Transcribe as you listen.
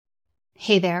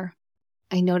Hey there.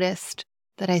 I noticed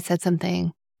that I said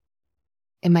something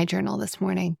in my journal this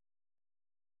morning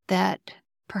that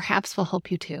perhaps will help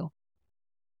you too.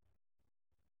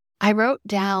 I wrote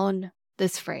down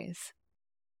this phrase: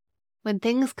 when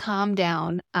things calm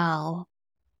down, and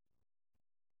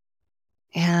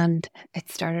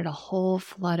it started a whole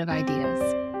flood of ideas.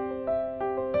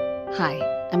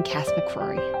 Hi, I'm Cass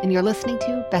McCrory, and you're listening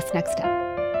to Best Next Step,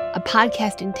 a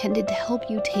podcast intended to help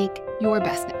you take your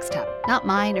best next step, not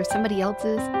mine or somebody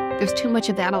else's. There's too much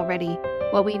of that already.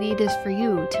 What we need is for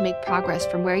you to make progress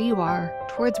from where you are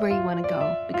towards where you want to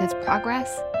go, because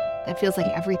progress, that feels like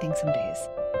everything some days.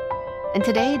 And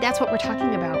today, that's what we're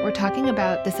talking about. We're talking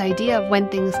about this idea of when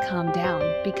things calm down,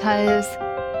 because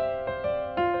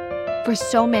for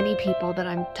so many people that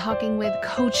I'm talking with,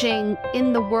 coaching,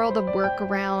 in the world of work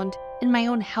around, in my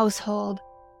own household,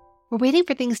 we're waiting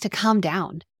for things to calm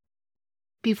down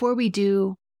before we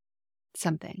do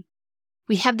something.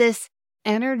 We have this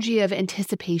energy of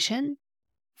anticipation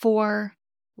for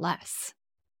less.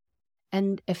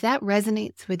 And if that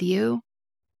resonates with you,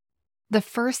 the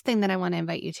first thing that I want to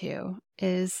invite you to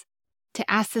is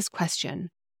to ask this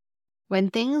question: when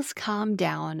things calm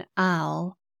down,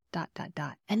 I'll ...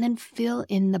 and then fill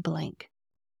in the blank.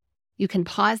 You can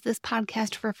pause this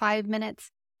podcast for 5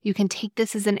 minutes. You can take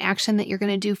this as an action that you're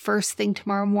going to do first thing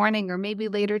tomorrow morning or maybe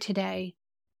later today.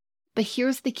 But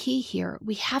here's the key here.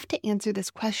 We have to answer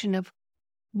this question of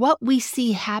what we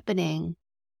see happening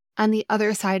on the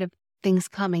other side of things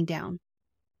calming down.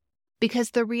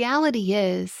 Because the reality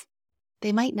is,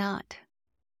 they might not.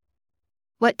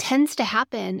 What tends to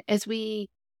happen is we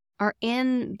are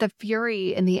in the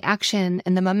fury and the action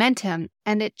and the momentum,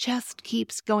 and it just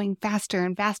keeps going faster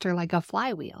and faster like a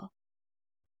flywheel.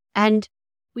 And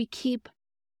we keep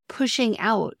pushing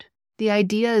out the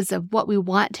ideas of what we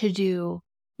want to do,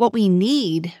 what we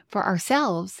need for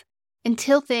ourselves,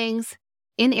 until things,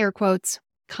 in air quotes,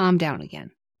 calm down again.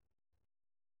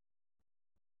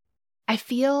 I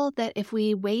feel that if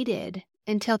we waited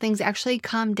until things actually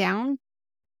calm down,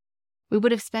 we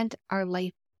would have spent our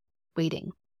life waiting.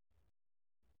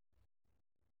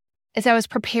 As I was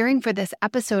preparing for this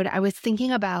episode, I was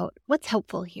thinking about what's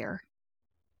helpful here.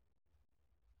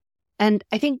 And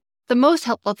I think the most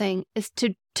helpful thing is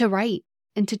to write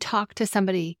and to talk to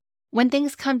somebody. When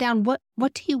things calm down,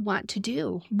 what do you want to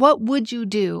do? What would you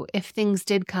do if things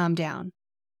did calm down?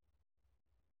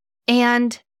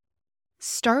 And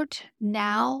start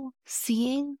now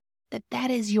seeing that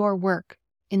is your work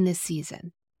in this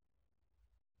season.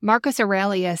 Marcus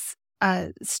Aurelius,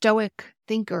 a Stoic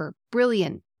thinker,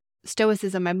 brilliant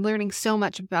Stoicism. I'm learning so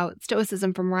much about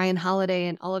Stoicism from Ryan Holiday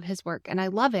and all of his work, and I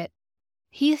love it.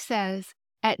 He says,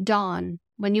 at dawn,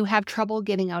 when you have trouble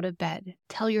getting out of bed,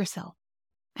 tell yourself,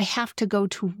 I have to go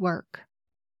to work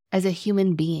as a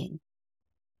human being.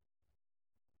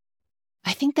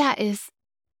 I think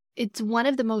it's one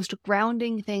of the most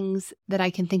grounding things that I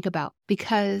can think about,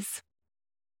 because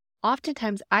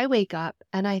oftentimes I wake up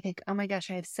and I think, oh my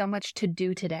gosh, I have so much to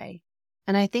do today.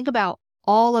 And I think about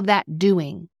all of that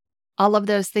doing, all of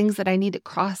those things that I need to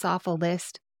cross off a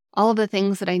list, all of the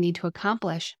things that I need to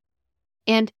accomplish.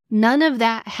 And none of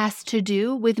that has to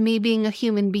do with me being a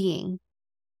human being.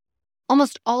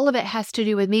 Almost all of it has to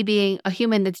do with me being a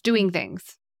human that's doing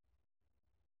things.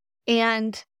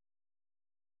 And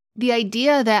the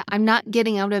idea that I'm not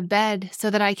getting out of bed so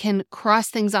that I can cross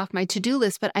things off my to-do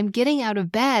list, but I'm getting out of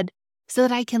bed so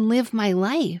that I can live my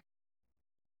life,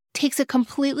 takes a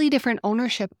completely different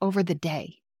ownership over the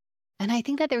day. And I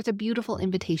think that there's a beautiful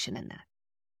invitation in that.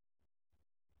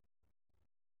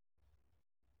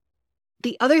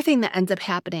 The other thing that ends up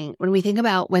happening when we think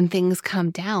about when things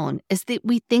calm down is that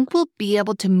we think we'll be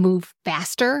able to move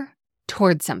faster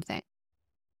towards something.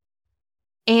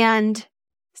 And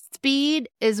speed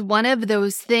is one of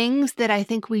those things that I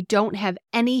think we don't have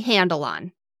any handle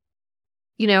on.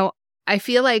 I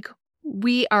feel like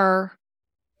we are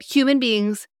human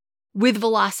beings with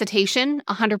velocitation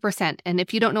 100%. And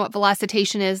if you don't know what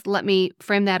velocitation is, let me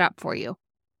frame that up for you.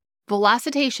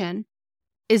 Velocitation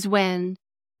is when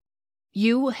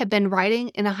you have been riding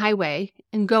in a highway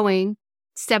and going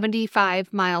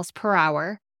 75 miles per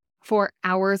hour for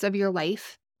hours of your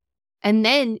life. And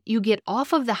then you get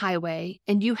off of the highway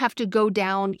and you have to go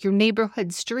down your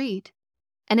neighborhood street.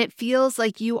 And it feels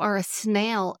like you are a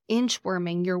snail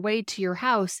inchworming your way to your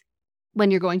house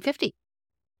when you're going 50.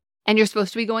 And you're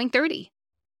supposed to be going 30.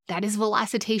 That is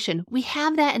velocitation. We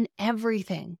have that in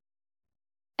everything.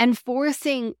 And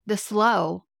forcing the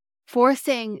slow,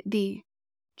 forcing the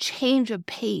change of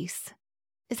pace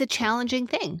is a challenging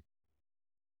thing.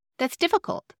 That's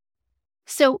difficult.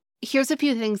 So here's a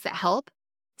few things that help.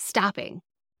 Stopping.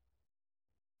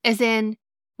 As in,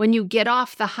 when you get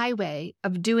off the highway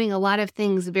of doing a lot of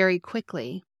things very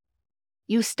quickly,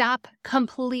 you stop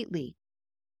completely,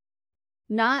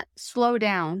 not slow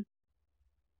down.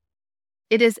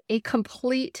 It is a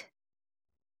complete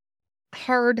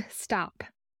hard stop.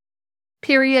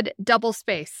 Period, double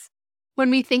space. When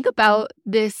we think about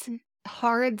this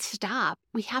hard stop,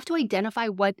 we have to identify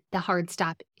what the hard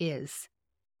stop is.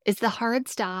 Is the hard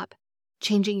stop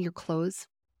changing your clothes?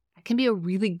 That can be a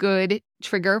really good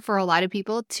trigger for a lot of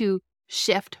people to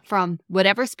shift from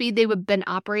whatever speed they've been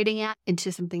operating at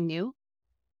into something new.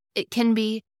 It can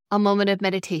be a moment of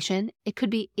meditation. It could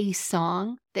be a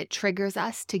song that triggers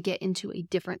us to get into a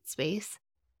different space.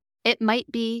 It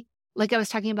might be, like I was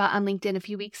talking about on LinkedIn a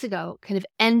few weeks ago, kind of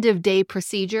end of day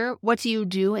procedure. What do you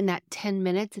do in that 10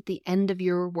 minutes at the end of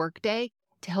your workday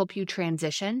to help you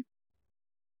transition?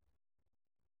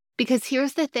 Because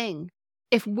here's the thing.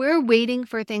 If we're waiting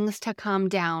for things to calm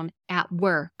down at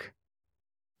work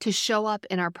to show up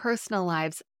in our personal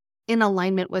lives in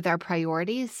alignment with our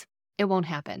priorities, it won't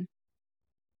happen.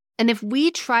 And if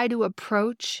we try to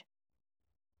approach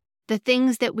the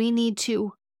things that we need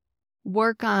to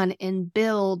work on and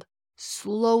build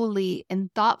slowly and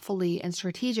thoughtfully and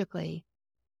strategically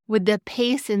with the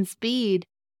pace and speed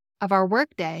of our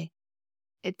workday,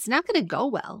 it's not going to go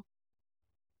well.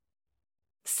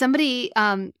 Somebody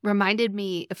reminded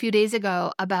me a few days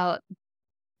ago about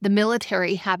the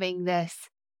military having this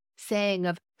saying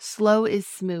of slow is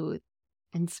smooth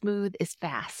and smooth is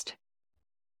fast.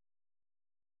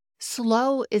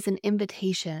 Slow is an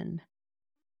invitation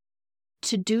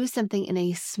to do something in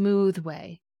a smooth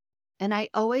way. And I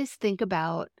always think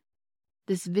about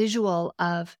this visual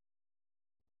of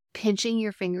pinching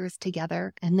your fingers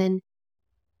together, and then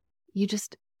you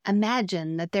just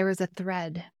imagine that there is a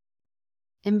thread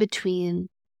in between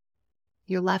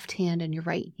your left hand and your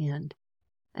right hand.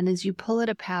 And as you pull it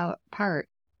apart,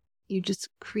 you're just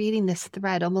creating this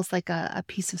thread, almost like a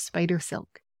piece of spider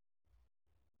silk.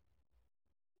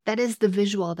 That is the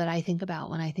visual that I think about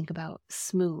when I think about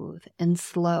smooth and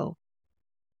slow.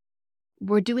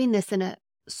 We're doing this in a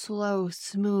slow,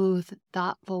 smooth,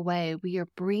 thoughtful way. We are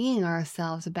bringing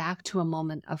ourselves back to a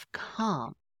moment of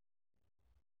calm,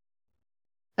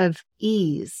 of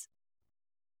ease,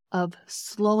 of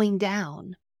slowing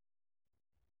down,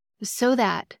 so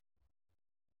that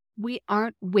we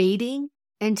aren't waiting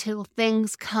until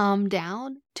things calm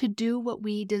down to do what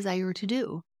we desire to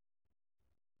do.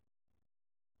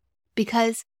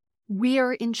 Because we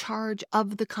are in charge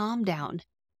of the calm down.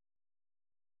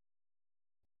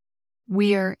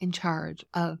 We are in charge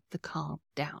of the calm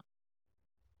down.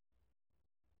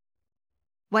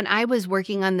 When I was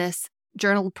working on this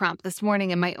journal prompt this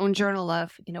morning in my own journal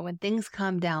of, when things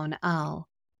calm down, I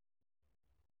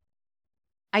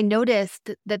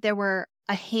noticed that there were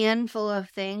a handful of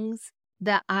things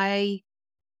that I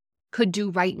could do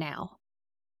right now.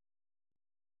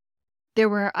 There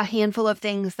were a handful of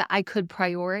things that I could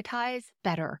prioritize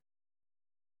better.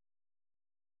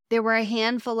 There were a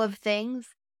handful of things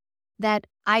that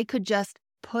I could just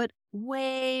put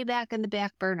way back in the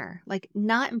back burner, like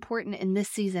not important in this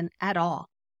season at all.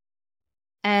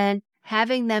 And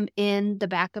having them in the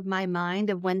back of my mind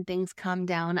of when things calm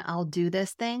down, I'll do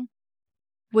this thing,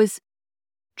 was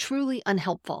truly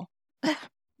unhelpful.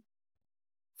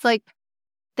 It's like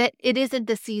that it isn't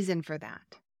the season for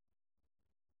that.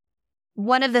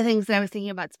 One of the things that I was thinking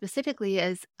about specifically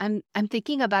is I'm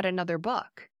thinking about another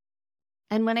book.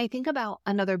 And when I think about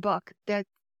another book, there's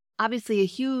obviously a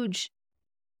huge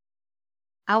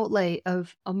outlay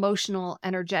of emotional,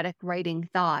 energetic writing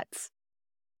thoughts.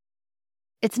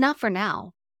 It's not for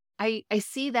now. I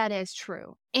see that as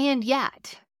true. And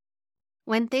yet,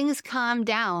 when things calm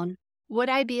down, would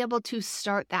I be able to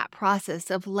start that process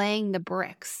of laying the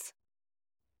bricks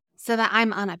so that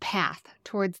I'm on a path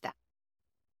towards that?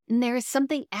 And there is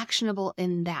something actionable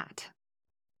in that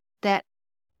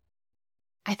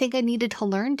I think I needed to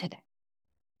learn today.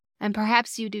 And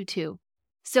perhaps you do too.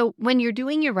 So when you're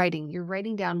doing your writing, you're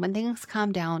writing down when things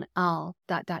calm down, I'll ...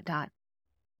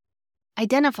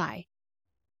 Identify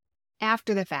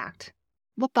after the fact,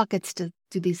 what buckets do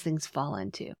these things fall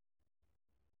into?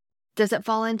 Does it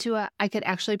fall into I could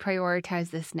actually prioritize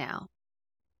this now?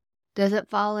 Does it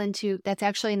fall into that's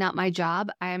actually not my job?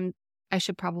 I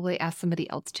should probably ask somebody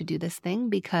else to do this thing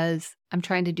because I'm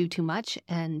trying to do too much.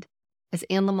 And as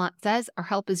Anne Lamott says, our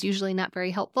help is usually not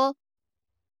very helpful.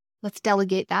 Let's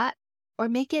delegate that or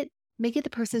make it the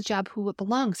person's job who it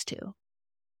belongs to.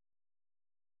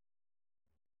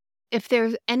 If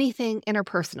there's anything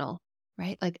interpersonal,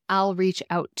 right? Like I'll reach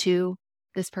out to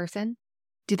this person,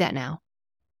 do that now.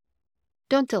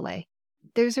 Don't delay.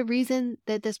 there's a reason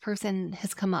that this person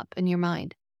has come up in your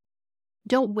mind.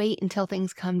 Don't wait until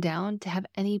things come down to have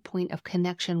any point of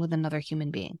connection with another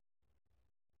human being.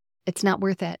 It's not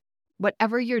worth it.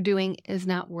 Whatever you're doing is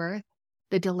not worth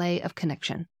the delay of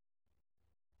connection.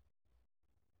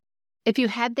 If you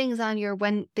had things on your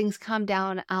when things come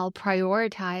down, I'll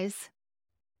prioritize,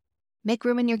 make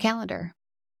room in your calendar.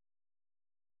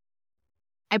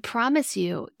 I promise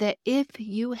you that if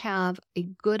you have a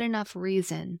good enough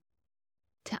reason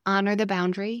to honor the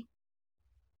boundary,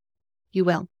 you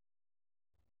will.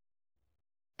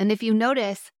 And if you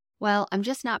notice, well, I'm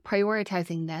just not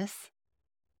prioritizing this,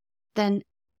 then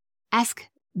ask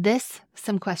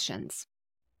some questions.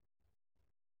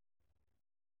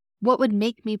 What would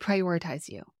make me prioritize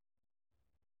you?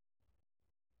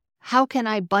 How can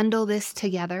I bundle this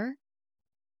together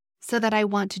so that I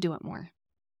want to do it more?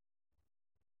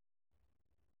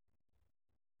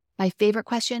 My favorite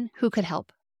question, who could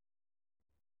help?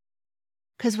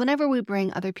 Because whenever we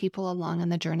bring other people along on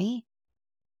the journey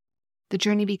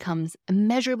becomes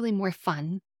immeasurably more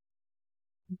fun.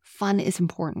 Fun is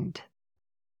important.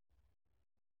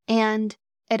 And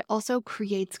it also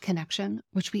creates connection,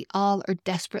 which we all are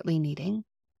desperately needing.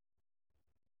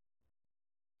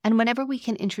 And whenever we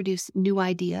can introduce new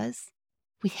ideas,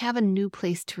 we have a new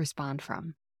place to respond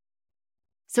from.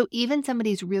 So even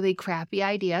somebody's really crappy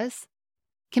ideas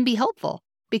can be helpful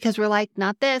because we're like,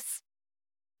 not this,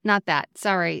 not that.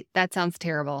 Sorry, that sounds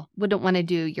terrible. Wouldn't want to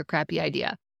do your crappy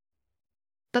idea.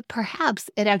 But perhaps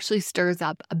it actually stirs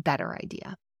up a better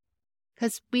idea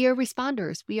because we are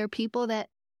responders. We are people that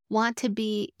want to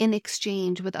be in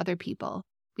exchange with other people.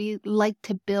 We like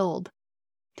to build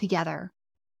together.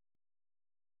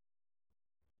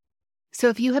 So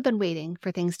if you have been waiting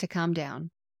for things to calm down,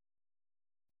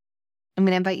 I'm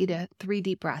going to invite you to 3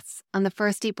 deep breaths. On the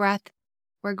first deep breath,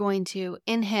 we're going to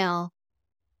inhale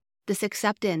this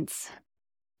acceptance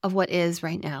of what is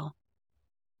right now.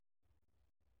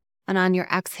 And on your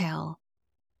exhale,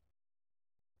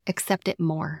 accept it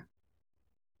more.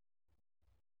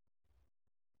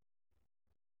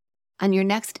 On your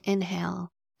next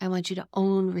inhale, I want you to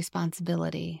own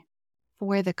responsibility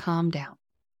for the calm down.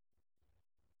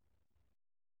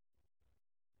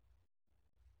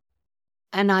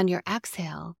 And on your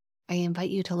exhale, I invite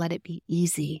you to let it be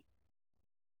easy.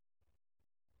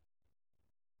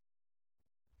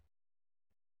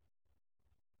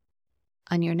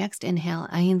 On your next inhale,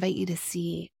 I invite you to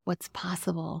see what's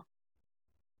possible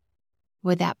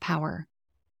with that power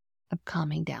of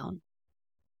calming down.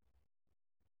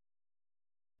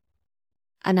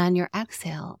 And on your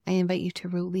exhale, I invite you to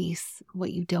release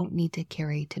what you don't need to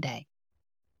carry today.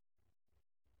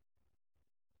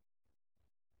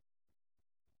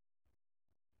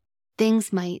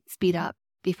 Things might speed up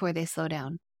before they slow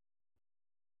down,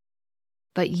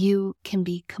 but you can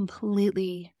be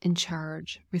completely in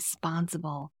charge,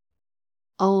 responsible,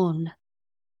 own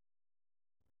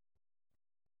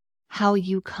how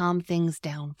you calm things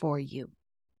down for you.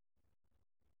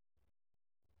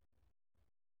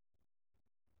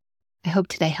 I hope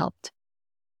today helped.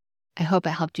 I hope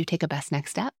it helped you take a best next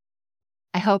step.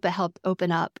 I hope it helped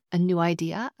open up a new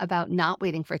idea about not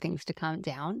waiting for things to calm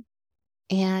down.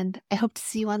 And I hope to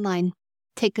see you online.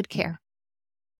 Take good care.